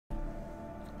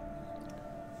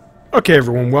Okay,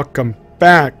 everyone, welcome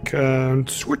back.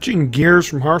 Switching gears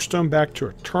from Hearthstone back to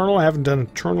Eternal. I haven't done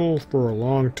Eternal for a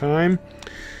long time.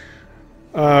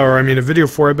 A video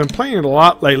for it. I've been playing it a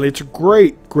lot lately. It's a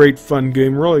great fun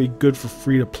game. Really good for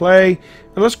free to play.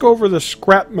 And let's go over the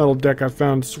scrap metal deck I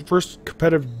found. It's the first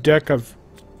competitive deck I've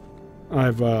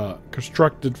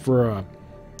constructed for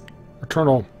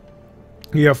Eternal.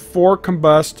 You have 4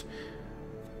 Combust.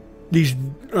 These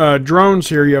drones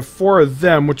here, you have 4 of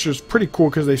them, which is pretty cool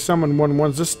because they summon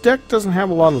 1/1s. This deck doesn't have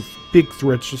a lot of big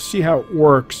threats. You'll see how it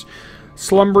works.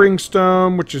 Slumbering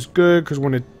Stone, which is good because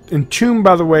when it Entomb,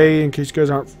 by the way, in case you guys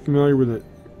aren't familiar with it,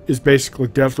 is basically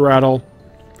Death Rattle.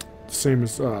 Same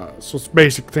as so it's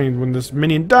basic thing. When this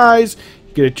minion dies,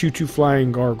 you get a 2/2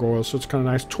 flying gargoyle, so it's kind of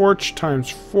nice. Torch times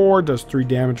 4 does 3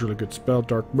 damage. Really good spell.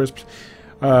 Dark Wisp.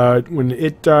 When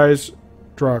it dies,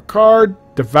 draw a card.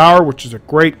 Devour, which is a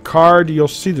great card. You'll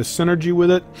see the synergy with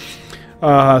it.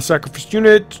 Sacrifice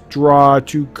unit, draw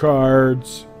 2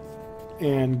 cards,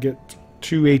 and get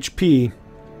 2 HP.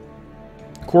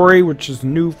 Quarry, which is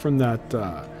new from that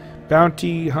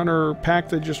Bounty Hunter pack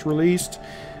they just released.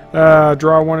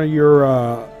 Draw one of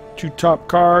your 2 top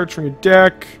cards from your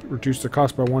deck. Reduce the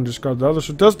cost by 1, discard the other.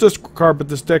 So it does discard card, but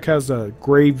this deck has a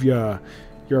graveyard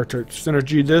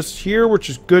synergy. This here, which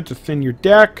is good to thin your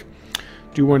deck.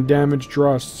 Do 1 damage,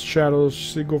 draw a Shadow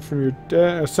Sigil from your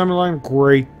summon line.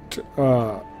 Great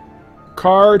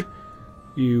card.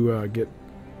 You get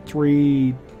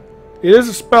 3. It is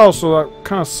a spell, so that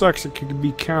kind of sucks. It can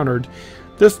be countered.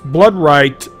 This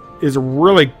Bloodrite is a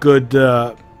really good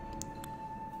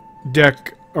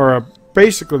deck, or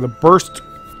basically the burst.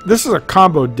 This is a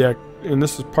combo deck, and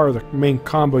this is part of the main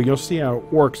combo. You'll see how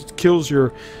it works. It kills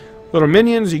your little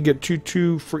minions. You get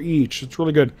 2/2 for each. It's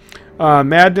really good.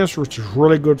 Madness, which is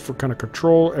really good for kind of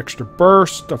control, extra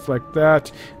burst, stuff like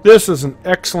that. This is an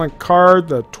excellent card.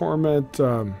 The Torrent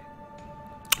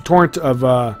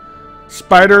of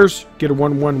Spiders. Get a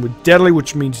 1/1 with Deadly,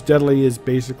 which means Deadly is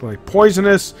basically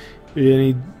poisonous.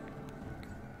 Any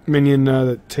minion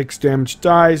that takes damage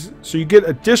dies. So you get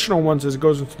additional ones as it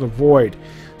goes into the void.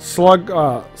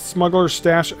 Smuggler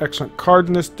Stash, excellent card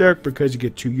in this deck because you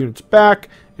get 2 units back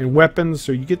and weapons.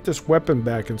 So you get this weapon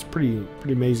back, and it's pretty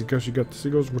amazing because you got the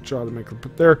Sigils, which I ought to make them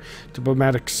put there.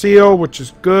 Diplomatic Seal, which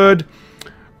is good.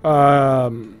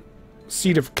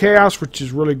 Seed of Chaos, which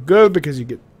is really good because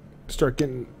you start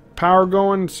getting power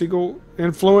going. Sigil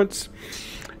influence,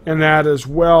 and that as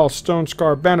well.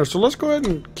 Stonescar Banner. So let's go ahead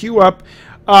and queue up.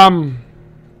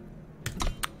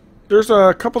 There's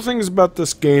a couple things about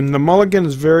this game. The mulligan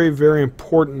is very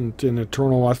important in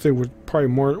Eternal. I think would probably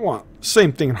more, well,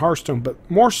 same thing in Hearthstone, but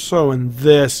more so in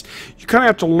this. You kind of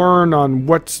have to learn on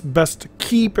what's best to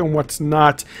keep and what's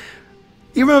not.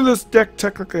 Even though this deck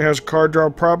technically has a card draw,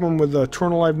 problem with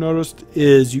Eternal I've noticed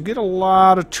is you get a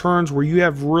lot of turns where you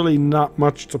have really not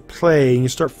much to play and you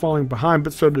start falling behind,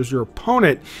 but so does your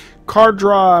opponent. Card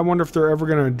draw, I wonder if they're ever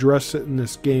going to address it in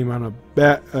this game on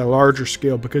a larger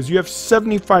scale, because you have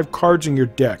 75 cards in your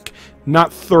deck,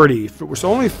 not 30. If it was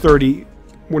only 30, it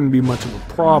wouldn't be much of a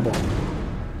problem.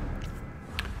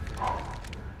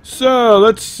 So,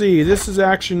 let's see. This is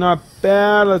actually not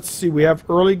bad. Let's see. We have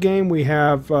early game. We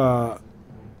have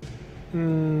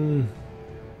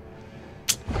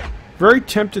very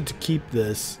tempted to keep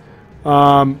this,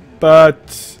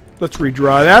 but let's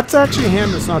redraw. That's actually a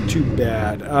hand that's not too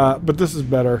bad, but this is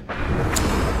better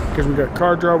because we got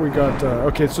card draw. We got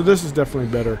okay, so this is definitely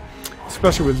better,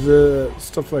 especially with the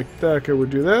stuff like that. Okay, we'll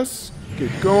do this. Get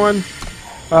going.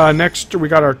 Next, we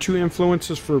got our 2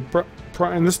 influences for,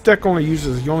 and this deck only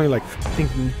uses, you only like I think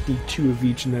you need 2 of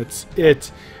each, and that's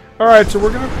it. All right, so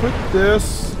we're gonna put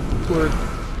this. We're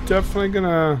definitely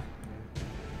gonna.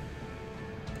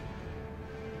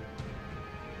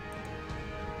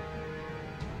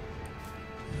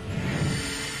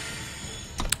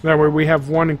 That way we have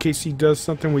 1 in case he does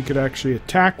something we could actually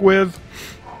attack with.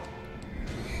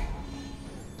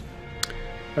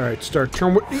 Alright, start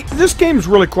turn. This game is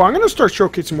really cool. I'm going to start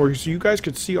showcasing more so you guys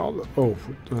could see all the... Oh,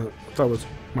 I thought it was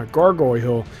my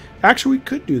gargoyle. Actually, we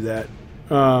could do that.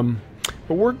 But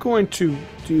we're going to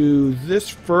do this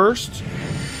first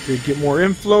to get more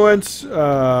influence.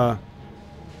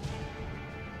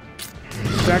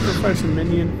 Sacrifice a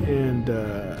minion and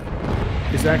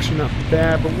is actually not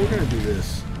bad, but we're going to do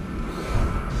this.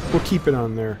 We'll keep it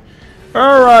on there.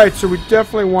 Alright, so we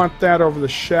definitely want that over the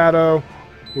shadow.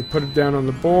 We'll put it down on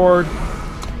the board,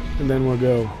 and then we'll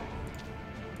go.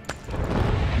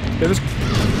 Yeah, this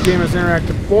game has an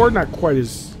interactive board, not quite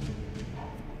as...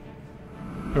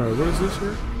 Alright, what is this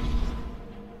here?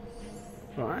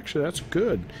 Oh, actually, that's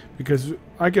good, because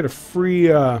I get a free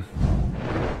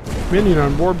minion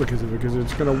on board because of it, because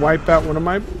it's going to wipe out one of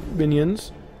my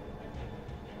minions.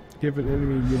 Give an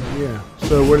enemy, yeah.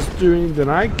 So what it's doing, then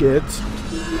I get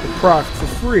the proc for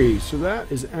free. So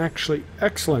that is actually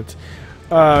excellent.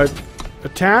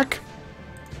 Attack.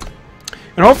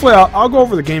 And hopefully I'll go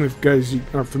over the game if you guys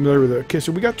aren't familiar with it. Okay,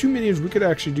 so we got 2 minions. We could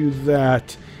actually do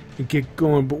that and get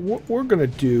going. But what we're going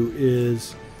to do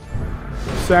is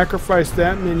sacrifice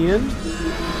that minion.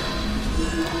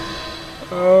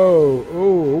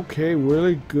 Oh, okay,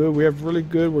 really good. We have really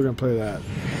good. We're going to play that.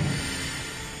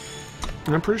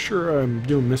 And I'm pretty sure I'm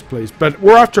doing misplays, but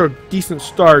we're off to a decent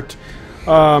start.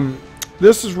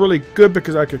 This is really good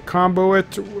because I could combo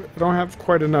it. I don't have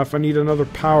quite enough. I need another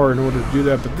power in order to do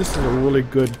that, but this is a really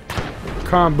good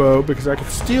combo because I could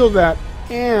steal that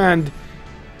and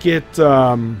get...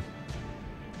 Man,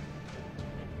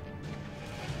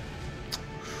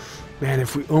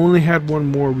 if we only had one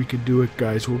more, we could do it,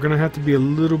 guys. We're going to have to be a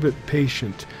little bit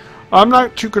patient. I'm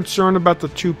not too concerned about the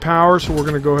 2 powers, so we're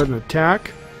going to go ahead and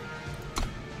attack.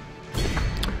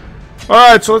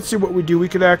 Alright, so let's see what we do. We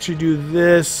could actually do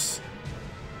this.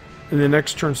 And the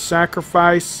next turn,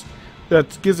 sacrifice.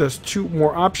 That gives us 2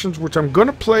 more options, which I'm going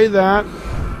to play that.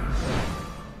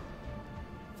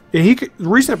 And he could, the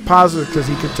reason it pauses is because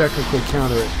he could technically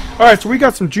counter it. Alright, so we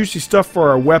got some juicy stuff for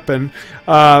our weapon.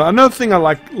 Another thing I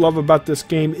love about this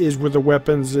game is with the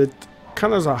weapons, it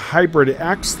kind of is a hybrid. It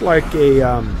acts like a...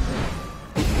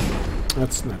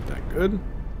 that's not that good.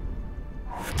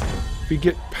 We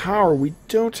get power. We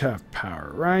don't have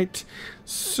power, right?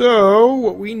 So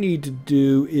what we need to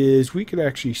do is we could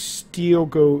actually steal,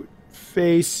 go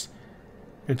face,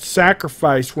 and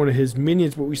sacrifice one of his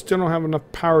minions, but we still don't have enough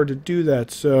power to do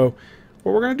that. So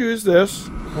what we're going to do is this.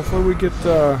 Hopefully we get...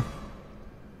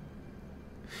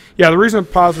 Yeah, the reason I'm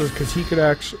positive is because he could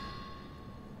actually...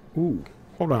 Ooh,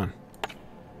 hold on.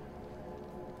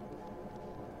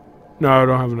 No, I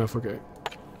don't have enough. Okay.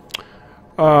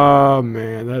 Oh,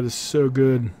 man, that is so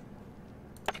good.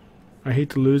 I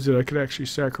hate to lose it. I could actually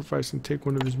sacrifice and take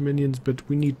one of his minions, but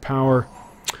we need power.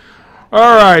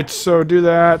 Alright, so do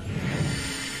that.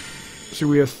 So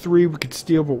we have 3 we could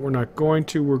steal, but we're not going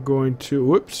to. We're going to...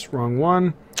 Whoops, wrong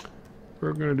one.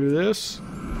 We're going to do this.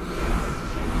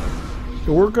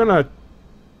 And we're going to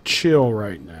chill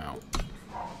right now.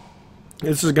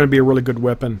 This is going to be a really good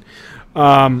weapon.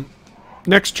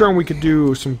 Next turn we could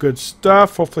do some good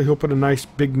stuff. Hopefully he'll put a nice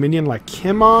big minion like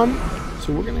him on.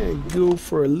 So we're going to go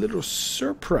for a little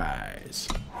surprise.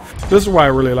 This is why I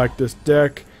really like this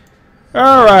deck.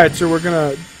 Alright, so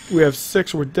we have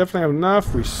 6. We definitely have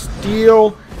enough. We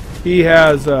steal. He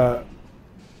has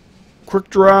quick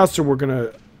draw, so we're going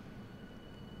to...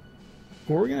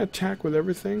 Are we going to attack with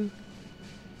everything?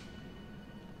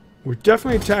 We're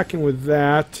definitely attacking with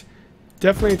that.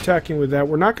 Definitely attacking with that.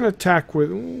 We're not going to attack with...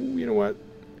 Ooh, you know what?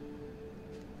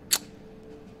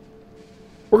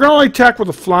 We're going to only attack with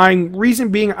the flying. Reason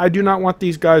being, I do not want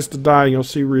these guys to die. You'll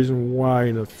see reason why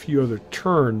in a few other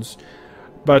turns.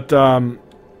 But,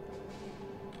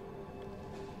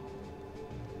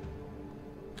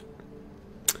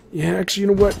 yeah, actually, you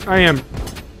know what? I am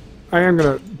going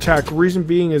to attack. Reason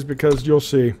being is because you'll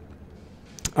see.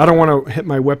 I don't want to hit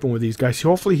my weapon with these guys.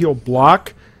 Hopefully he'll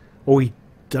block. Oh, he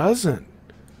doesn't.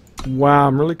 Wow,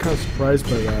 I'm really kind of surprised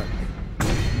by that.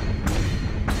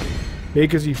 Maybe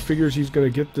because he figures he's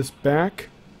going to get this back.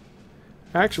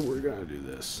 Actually, we're going to do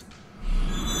this.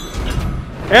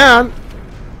 And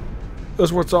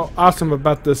that's what's so awesome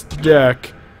about this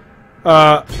deck.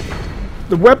 The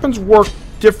weapons work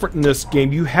different in this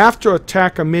game. You have to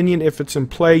attack a minion if it's in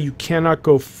play. You cannot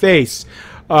go face.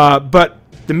 But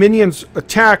the minion's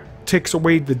attack takes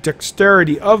away the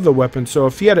dexterity of the weapon. So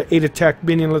if he had an 8 attack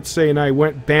minion, let's say, and I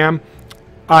went bam,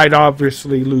 I'd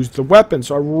obviously lose the weapon.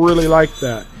 So I really like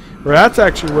that. Well, that's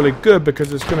actually really good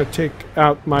because it's going to take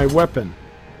out my weapon.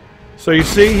 So you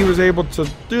see, he was able to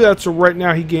do that. So right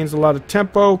now he gains a lot of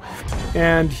tempo,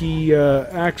 and he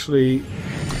actually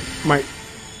might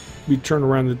be turned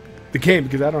around the game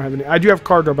because I don't have any. I do have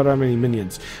card draw, but I don't have any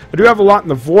minions. I do have a lot in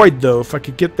the void though. If I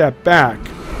could get that back,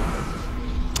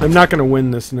 I'm not going to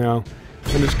win this now.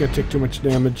 I'm just going to take too much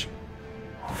damage.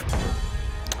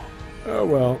 Oh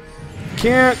well.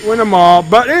 Can't win them all.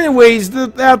 But anyways,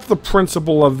 that's the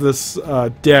principle of this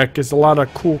deck. Is a lot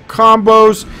of cool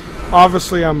combos.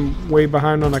 Obviously, I'm way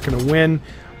behind. I'm not going to win.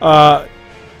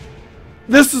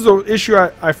 This is an issue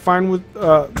I find with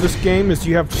this game. Is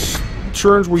you have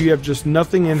turns where you have just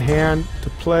nothing in hand to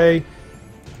play.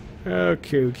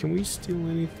 Okay, can we steal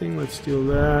anything? Let's steal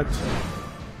that.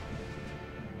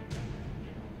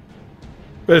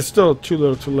 But it's still too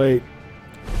little too late.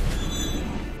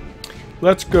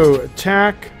 Let's go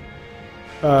attack.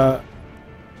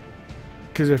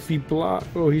 Because if he block...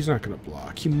 Oh, he's not going to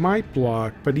block. He might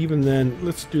block, but even then...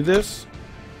 Let's do this.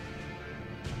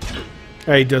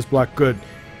 Hey, he does block. Good.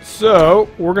 So,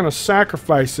 we're going to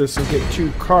sacrifice this and get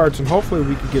 2 cards, and hopefully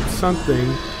we can get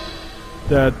something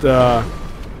that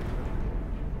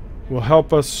will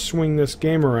help us swing this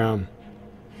game around.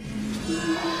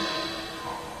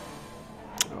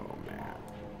 Oh, man.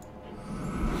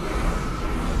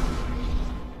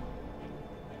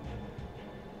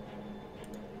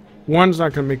 One's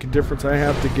not going to make a difference. I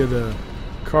have to get a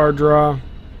card draw.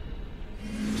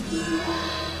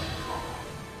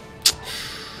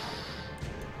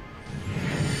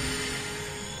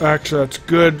 Actually, that's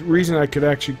good. Reason I could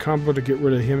actually combo to get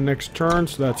rid of him next turn,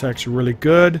 so that's actually really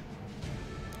good.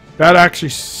 That actually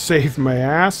saved my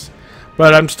ass.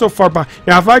 But I'm still far behind.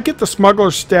 Now, if I get the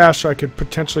Smuggler stash, I could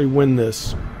potentially win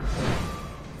this.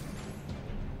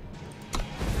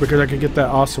 Because I can get that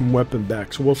awesome weapon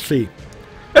back, so we'll see.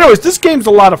 Anyways, this game's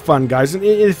a lot of fun, guys, and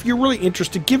if you're really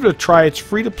interested, give it a try. It's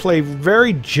free to play,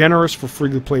 very generous for free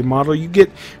to play model. You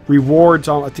get rewards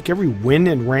on, I think, every win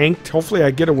in ranked. Hopefully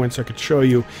I get a win so I could show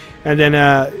you. And then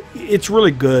it's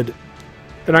really good.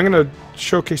 And I'm going to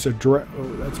showcase a direct...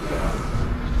 Oh, that's bad.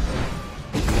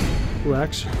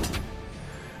 Rex.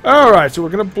 Alright, so we're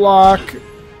going to block.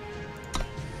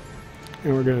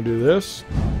 And we're going to do this.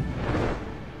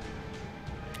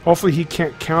 Hopefully he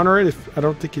can't counter it. I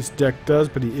don't think his deck does,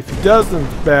 but if he does, then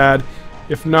it's bad.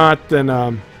 If not, then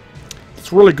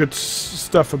it's really good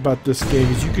stuff about this game.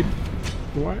 Is you could...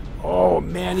 What? Oh,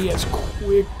 man, he has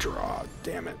quick draw.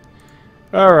 Damn it.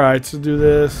 Alright, so do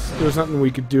this. There's nothing we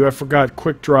could do. I forgot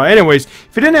quick draw. Anyways,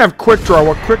 if he didn't have quick draw,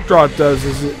 what quick draw does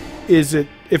is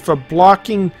if a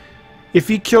blocking... If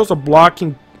he kills a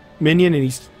blocking minion and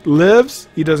he lives,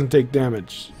 he doesn't take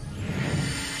damage.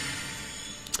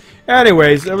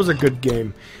 Anyways, that was a good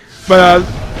game. But,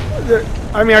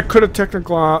 I mean, I could have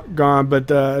technically gone, but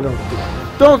I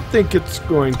don't think it's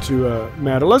going to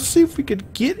matter. Let's see if we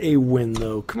could get a win,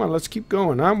 though. Come on, let's keep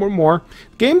going. One more.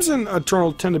 Games in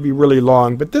Eternal tend to be really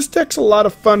long, but this deck's a lot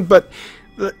of fun. But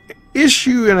the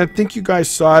issue, and I think you guys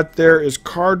saw it there, is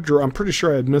card draw. I'm pretty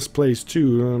sure I had misplaced,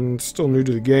 too. I'm still new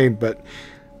to the game, but...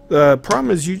 The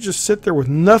problem is you just sit there with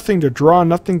nothing to draw,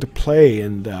 nothing to play,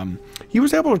 and he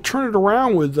was able to turn it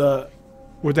around with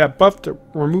that buff to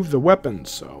remove the weapons.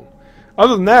 So,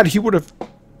 other than that, he would have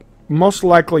most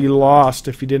likely lost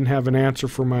if he didn't have an answer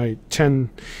for my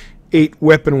 10-8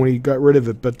 weapon when he got rid of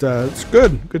it. But it's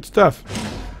good stuff.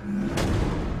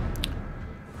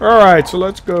 Alright, so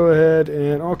let's go ahead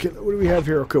and... Okay, what do we have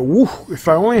here? Okay, woo, if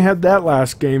I only had that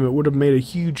last game, it would have made a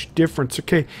huge difference.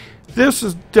 Okay, this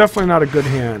is definitely not a good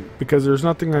hand, because there's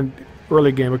nothing on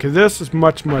early game. Okay, this is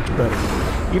much, much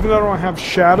better. Even though I don't have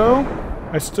Shadow,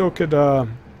 I still could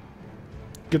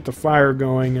get the fire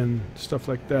going and stuff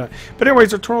like that. But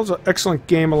anyways, Eternal's an excellent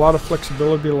game. A lot of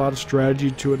flexibility, a lot of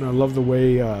strategy to it, and I love the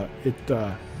way it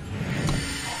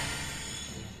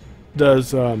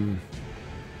does... in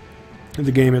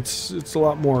the game, it's a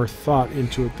lot more thought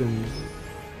into it than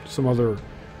some other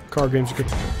card games.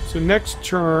 So next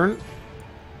turn,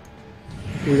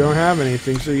 we don't have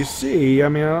anything. So you see, I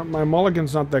mean, my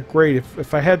mulligan's not that great.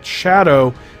 If I had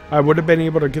Shadow, I would have been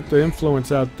able to get the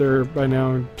influence out there by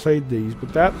now and played these.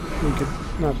 But that, we could,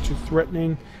 not too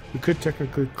threatening. We could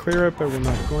technically clear it, but we're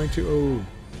not going to. Oh.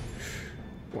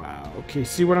 Wow, okay,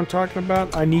 see what I'm talking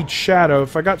about? I need Shadow.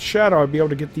 If I got Shadow, I'd be able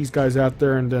to get these guys out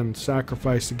there and then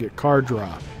sacrifice to get card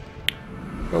draw.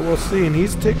 But we'll see, and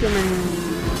he's taking...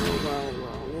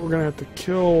 We're going to have to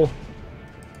kill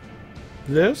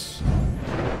this.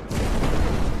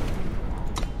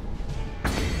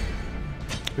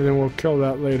 And then we'll kill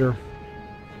that later.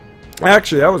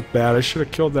 Actually, that was bad. I should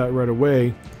have killed that right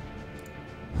away.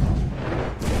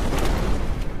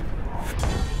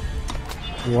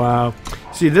 Wow.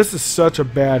 See, this is such a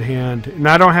bad hand, and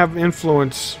I don't have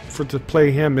influence to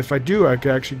play him. If I do, I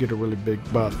could actually get a really big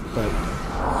buff, but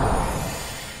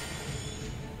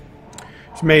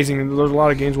it's amazing. There's a lot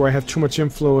of games where I have too much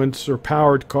influence or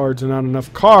powered cards and not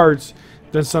enough cards.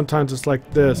 Then sometimes it's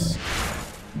like this.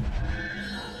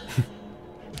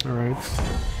 Alright.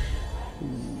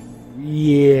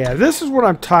 Yeah, this is what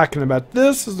I'm talking about.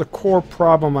 This is the core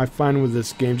problem I find with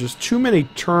this game. Just too many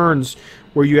turns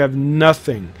where you have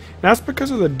nothing. That's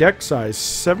because of the deck size.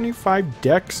 75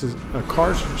 decks is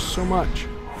cards are so much.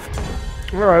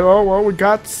 Alright, oh well, we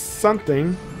got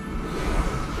something.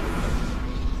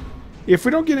 If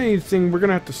we don't get anything, we're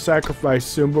gonna have to sacrifice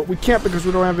soon, but we can't because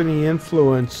we don't have any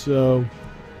influence, so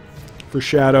for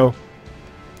Shadow.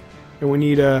 And we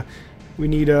need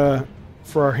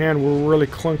for our hand, we're really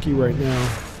clunky right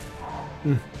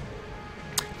now.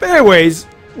 But anyways,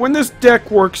 when this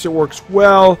deck works, it works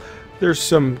well. There's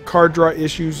some card draw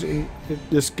issues in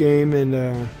this game, and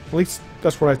at least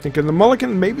that's what I think. And the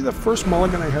mulligan, maybe the first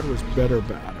mulligan I had was better,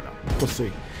 but I don't know. We'll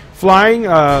see. Flying,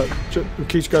 in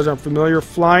case you guys aren't familiar,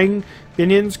 flying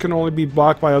minions can only be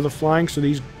blocked by other flying, so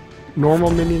these normal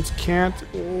minions can't.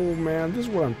 Oh man, this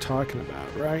is what I'm talking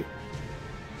about, right?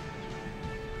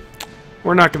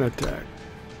 We're not going to attack,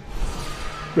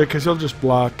 because he'll just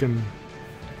block, and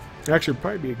actually it'd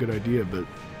probably be a good idea, but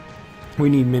we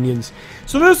need minions.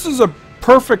 So this is a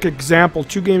perfect example,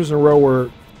 2 games in a row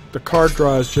where the card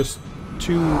draw is just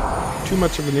too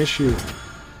much of an issue.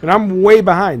 And I'm way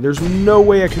behind. There's no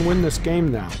way I can win this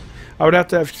game now. I would have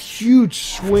to have huge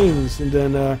swings, and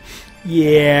then,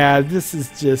 yeah, this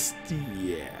is just,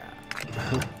 yeah.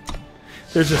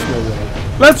 There's just no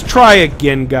way. Let's try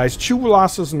again, guys. 2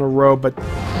 losses in a row, but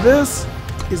this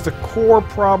is the core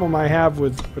problem I have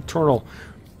with Eternal.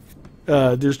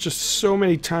 There's just so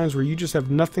many times where you just have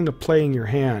nothing to play in your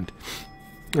hand.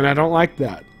 And I don't like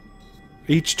that.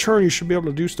 Each turn you should be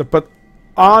able to do stuff, but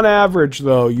on average,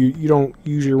 though, you don't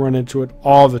usually run into it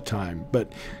all the time.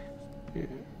 But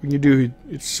when you do,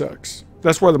 it sucks.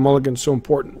 That's why the mulligan's so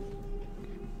important.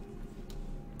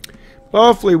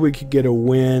 Hopefully we could get a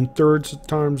win. Third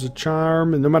time's a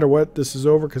charm. And no matter what, this is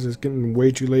over because it's getting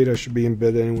way too late. I should be in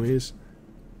bed anyways.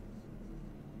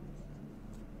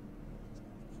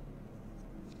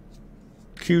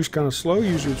 Queue's kind of slow.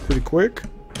 Usually it's pretty quick.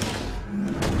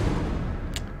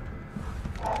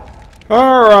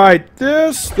 Alright,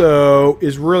 this, though,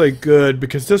 is really good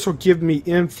because this will give me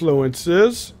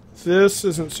influences. This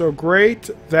isn't so great.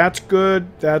 That's good.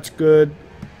 That's good.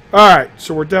 Alright,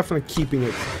 so we're definitely keeping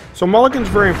it. So mulligan's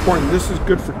very important. This is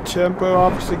good for tempo.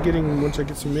 Obviously getting, once I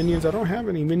get some minions. I don't have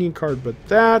any minion card but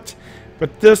that.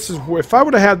 But this is, if I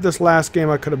would have had this last game,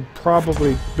 I could have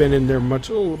probably been in there much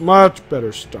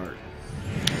better start.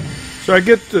 So I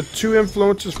get the 2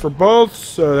 influences for both,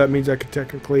 so that means I could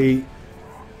technically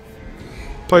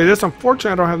play this.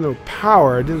 Unfortunately, I don't have no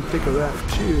power. I didn't think of that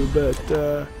too,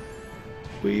 but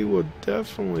we will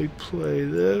definitely play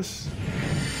this.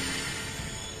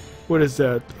 What is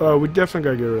that? Oh, we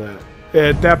definitely gotta get rid of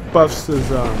that. That buffs his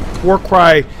War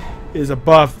Cry is a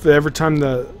buff. Every time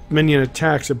the minion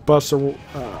attacks, it buffs a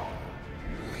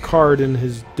card in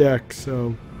his deck.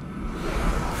 So,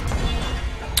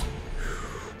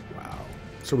 wow.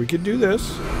 So we could do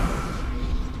this.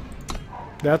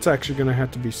 That's actually going to have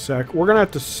to be we're going to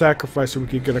have to sacrifice so we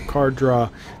could get a card draw.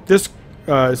 This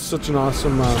is such an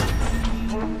awesome...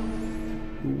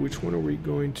 which one are we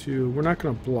going to... We're not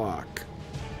going to block.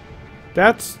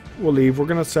 That's... We'll leave. We're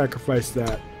going to sacrifice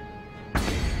that.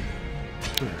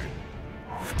 Alright.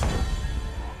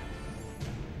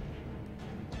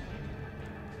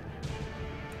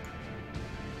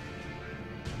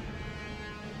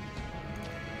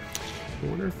 I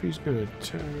wonder if he's going to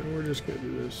attack. We're just going to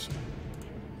do this.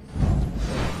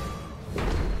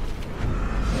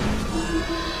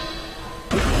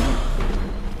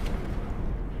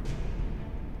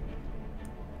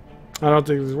 I don't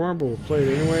think this is one, but we'll play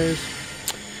it anyways.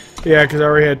 Yeah, because I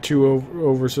already had 2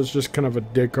 over, so it's just kind of a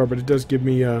dead card, but it does give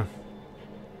me a...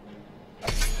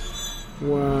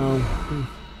 Wow.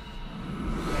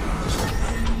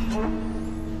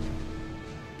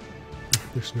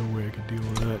 There's no way I could deal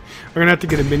with that. I'm going to have to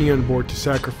get a minion on board to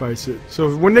sacrifice it.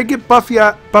 So when they get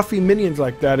buffy minions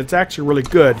like that, it's actually really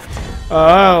good.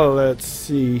 Let's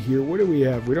see here. What do we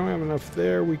have? We don't have enough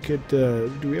there. We could,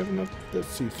 do we have enough? Let's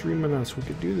see, 3 manas. We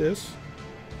could do this.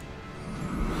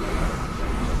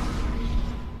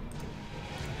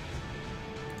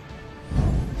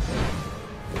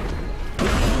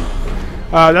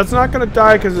 That's not going to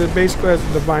die because it basically has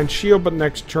a divine shield, but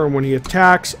next turn when he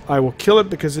attacks, I will kill it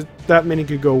because that mini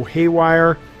could go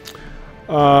haywire.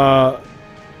 We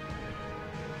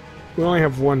only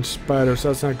have 1 spider, so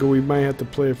that's not good. We might have to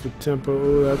play it for tempo.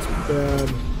 Oh, that's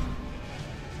bad.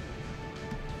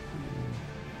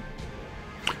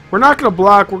 We're not going to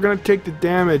block. We're going to take the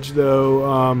damage,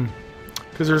 though,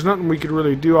 because there's nothing we could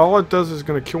really do. All it does is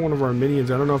going to kill one of our minions.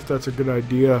 I don't know if that's a good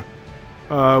idea.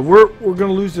 We're going to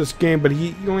lose this game, but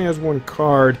he only has 1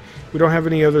 card. We don't have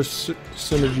any other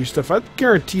synergy stuff. I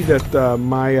guarantee that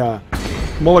my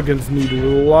mulligans need a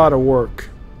lot of work.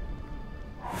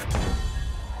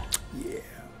 Yeah.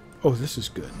 Oh, this is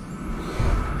good.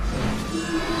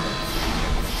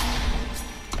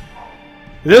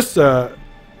 This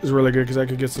is really good because I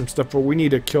could get some stuff, but we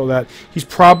need to kill that. He's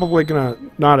probably going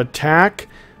to not attack,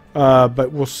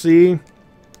 but we'll see.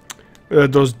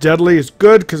 Those deadly is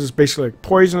good because it's basically like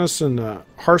poisonous and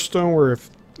Hearthstone, where if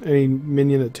any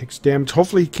minion that takes damage,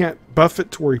 hopefully he can't buff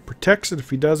it to where he protects it. If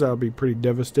he does, that'll be pretty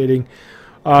devastating.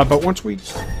 But once we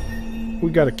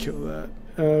got to kill that.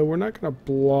 We're not going to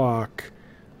block.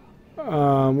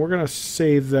 We're going to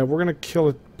save that. We're going to kill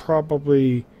it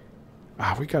probably...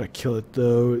 we got to kill it,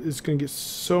 though. It's going to get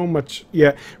so much...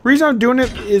 Yeah. Reason I'm doing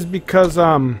it is because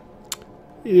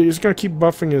it's going to keep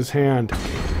buffing his hand.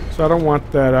 So I don't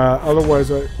want that.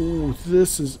 Otherwise, ooh,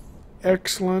 this is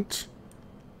excellent.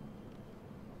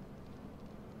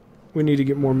 We need to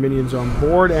get more minions on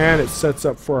board, and it sets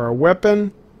up for our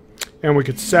weapon. And we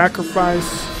could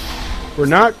sacrifice.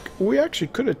 We actually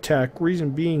could attack.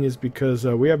 Reason being is because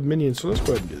we have minions, so let's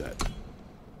go ahead and do that.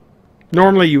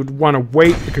 Normally you would want to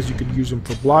wait because you could use them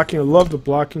for blocking. I love the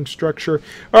blocking structure.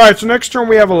 Alright, so next turn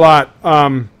we have a lot.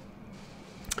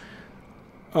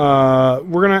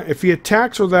 We're gonna, if he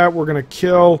attacks with that, we're gonna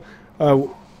kill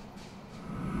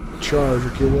charge.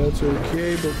 Okay, that's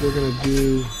okay, but we're gonna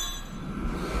do...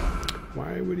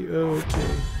 Why would he... Oh,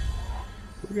 okay.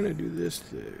 We're gonna do this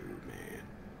though, man.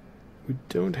 We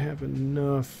don't have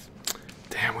enough...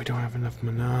 Damn, we don't have enough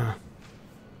mana.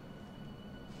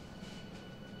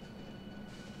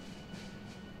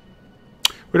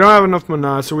 We don't have enough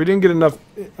mana, so we didn't get enough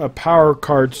power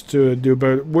cards to do,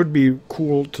 but it would be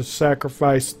cool to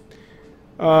sacrifice.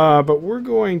 But we're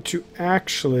going to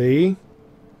actually...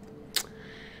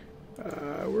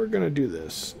 we're going to do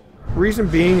this. Reason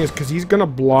being is because he's going to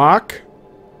block.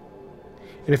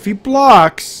 And if he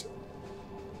blocks,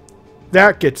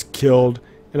 that gets killed,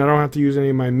 and I don't have to use any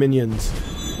of my minions.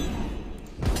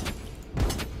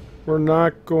 We're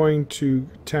not going to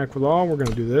attack with all. We're going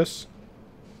to do this.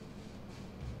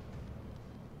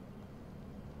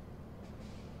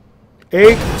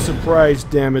 Eight surprise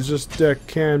damage. This deck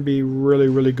can be really,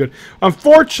 really good.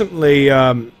 Unfortunately,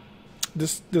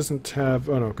 this doesn't have...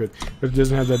 Oh, no, good. It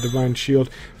doesn't have that Divine Shield.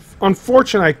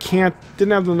 Unfortunately,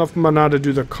 didn't have enough mana to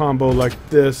do the combo like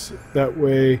this. That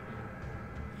way...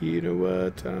 You know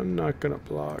what? I'm not going to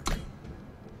block.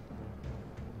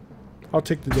 I'll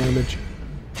take the damage.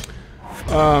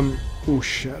 Ooh,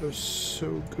 Shadow's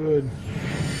so good.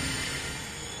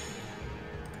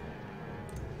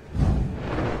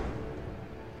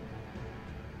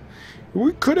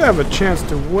 We could have a chance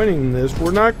to winning this.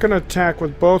 We're not going to attack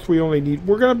with both. We only need...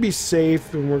 We're going to be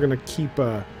safe, and we're going to keep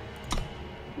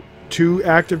 2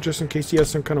 active just in case he has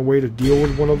some kind of way to deal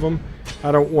with one of them.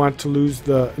 I don't want to lose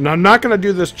the... And I'm not going to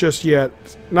do this just yet.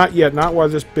 Not yet. Not while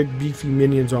this big beefy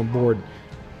minion's on board.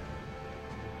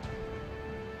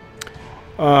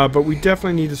 But we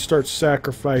definitely need to start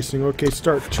sacrificing. Okay,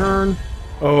 start turn.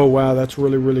 Oh, wow. That's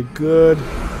really, really good.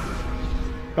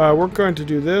 We're going to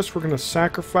do this. We're going to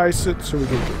sacrifice it so we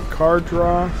can get card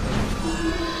draw.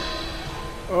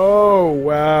 Oh,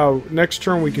 wow. Next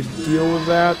turn we could deal with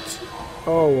that.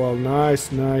 Oh, well,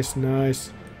 nice, nice,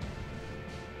 nice.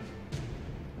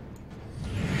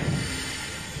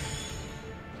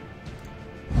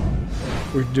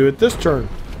 We do it this turn.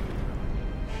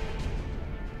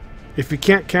 If he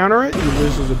can't counter it, he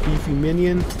loses a beefy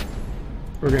minion.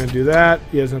 We're going to do that.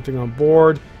 He has nothing on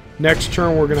board. Next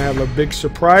turn, we're going to have a big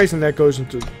surprise, and that goes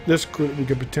into this crew. We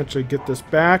could potentially get this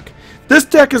back. This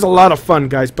deck is a lot of fun,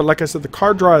 guys, but like I said, the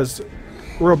card draw is a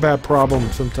real bad problem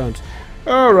sometimes.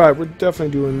 Alright, we're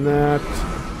definitely doing that.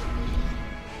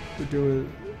 We're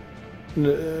doing...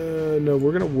 No,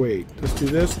 we're going to wait. Let's do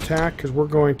this attack, because we're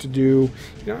going to do...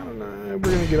 You know, we're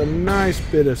going to get a nice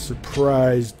bit of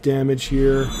surprise damage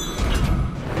here.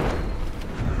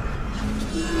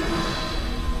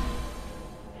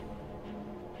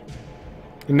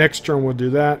 The next turn we'll do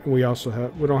that. We also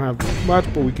have... We don't have much,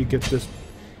 but we could get this...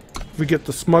 If we get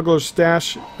the Smuggler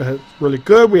stash, really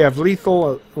good. We have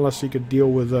lethal, unless he could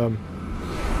deal with...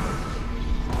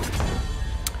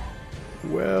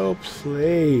 Well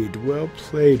played. Well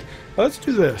played. Let's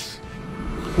do this.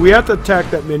 We have to attack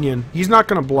that minion. He's not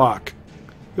going to block.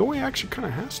 He only actually kind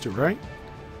of has to, right?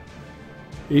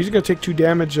 He's going to take 2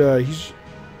 damage. It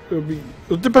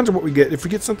depends on what we get. If we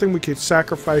get something, we could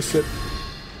sacrifice it.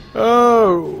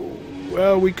 Oh,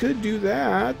 well, we could do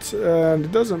that.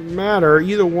 It doesn't matter.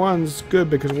 Either one's good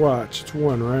because, watch, it's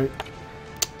 1, right?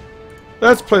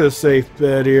 Let's play the safe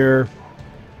bet here.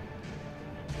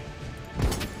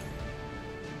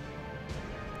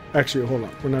 Actually, hold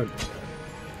on. We're not...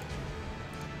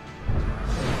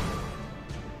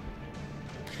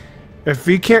 If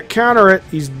he can't counter it,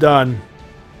 he's done.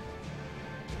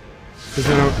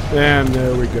 And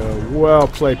there we go. Well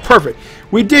played. Perfect.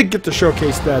 We did get to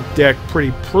showcase that deck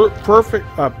pretty perfect.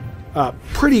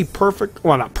 Pretty perfect.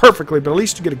 Well, not perfectly, but at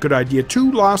least to get a good idea.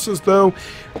 2 losses, though.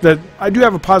 That I do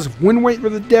have a positive win rate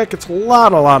with the deck. It's a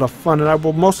lot of fun, and I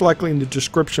will most likely in the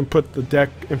description put the deck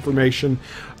information.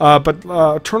 But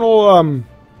Eternal,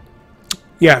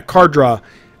 yeah, card draw.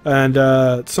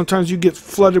 And sometimes you get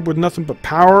flooded with nothing but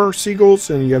power Sigils,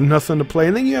 and you have nothing to play.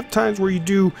 And then you have times where you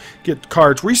do get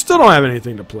cards where you still don't have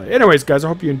anything to play. Anyways, guys, I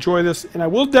hope you enjoy this. And I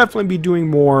will definitely be doing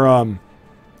more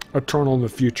Eternal in the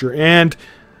future. And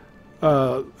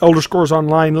Elder Scrolls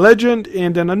Online Legend,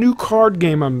 and then a new card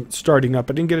game I'm starting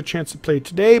up. I didn't get a chance to play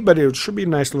today, but it should be a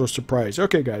nice little surprise.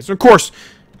 Okay, guys. And of course,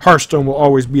 Hearthstone will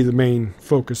always be the main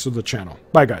focus of the channel.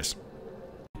 Bye, guys.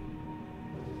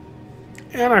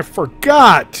 And I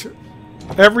forgot,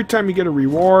 every time you get a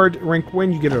reward, rank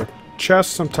win, you get a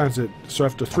chest. Sometimes so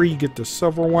after 3, you get the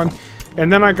silver one.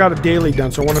 And then I got a daily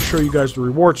done, so I want to show you guys the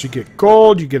rewards. You get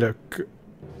gold, you get a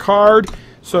card.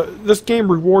 So this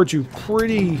game rewards you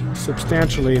pretty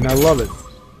substantially, and I love it.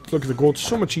 Look at the gold,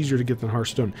 so much easier to get than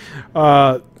Hearthstone.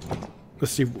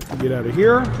 Let's see if we get out of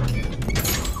here.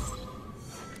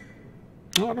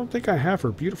 Oh, I don't think I have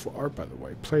her beautiful art, by the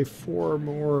way. Play 4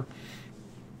 more.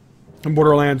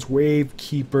 Borderlands Wave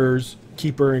Keeper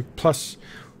and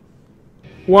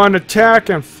 +1 attack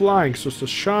and flying. So it's a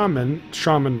shaman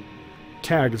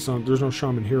tag. There's no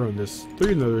shaman hero in this,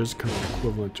 even though there is kind of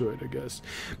equivalent to it, I guess.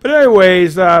 But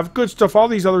anyways, good stuff. All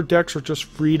these other decks are just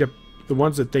free to the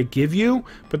ones that they give you,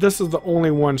 but this is the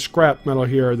only one scrap metal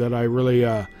here that I really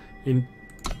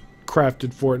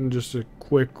crafted for it. And just a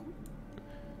quick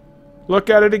look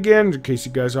at it again, in case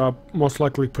you guys, I'll most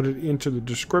likely put it into the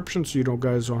description so you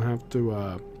guys don't have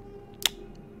to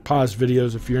pause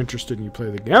videos if you're interested and you play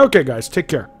the game. Okay, guys, take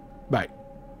care. Bye.